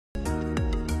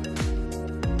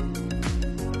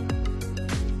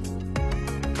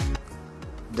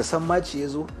da sammaci ya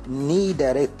zo ni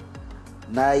direct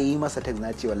na yi masa text na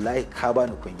ce wallahi ka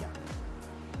bani kunya,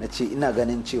 na ce ina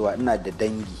ganin cewa ina da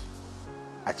dangi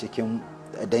a cikin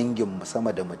dangin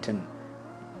sama da mutum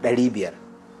 500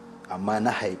 amma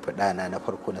na haifi ɗana na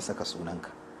farko na saka sunanka,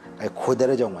 ai ko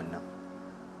darajar wannan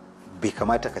bai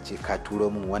kamata ka ce ka turo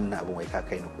min wannan abin wai ka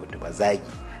kai ni kotu ba.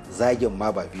 Zagin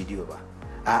ma ba bidiyo ba,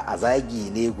 a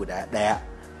zagi ne guda ɗaya.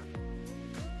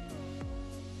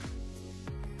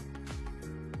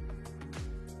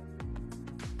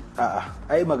 A'a,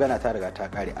 ai magana ta riga ta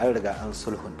kare, an riga an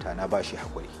sulhunta, na ba shi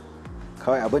haƙuri.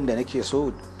 Kawai abin da nake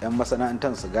so 'yan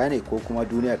masana'antar su gane ko kuma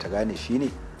duniya ta gane shine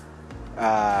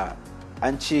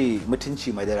an ce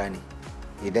mutunci madara ne,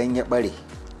 idan ya bare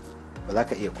ba za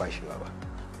ka iya kwashewa ba.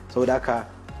 Saboda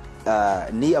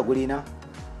haka ni a gurina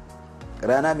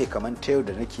rana mai kaman ta yau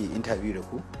da nake interview da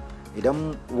ku,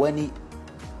 idan wani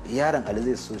yaron Ali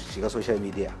zai so shiga social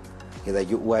media ya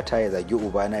zagi uwata, ya zagi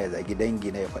ubana, ya zagi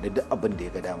dangi na, ya faɗi duk abin da ya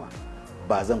ga dama,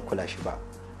 ba zan kula shi ba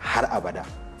har abada.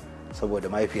 Saboda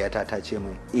mahaifiyata ta ce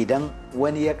min idan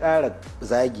wani ya ƙara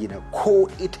zagi na ko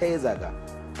ita ya zaga,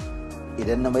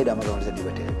 idan na maida maka wani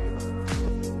ba ta yafe ba.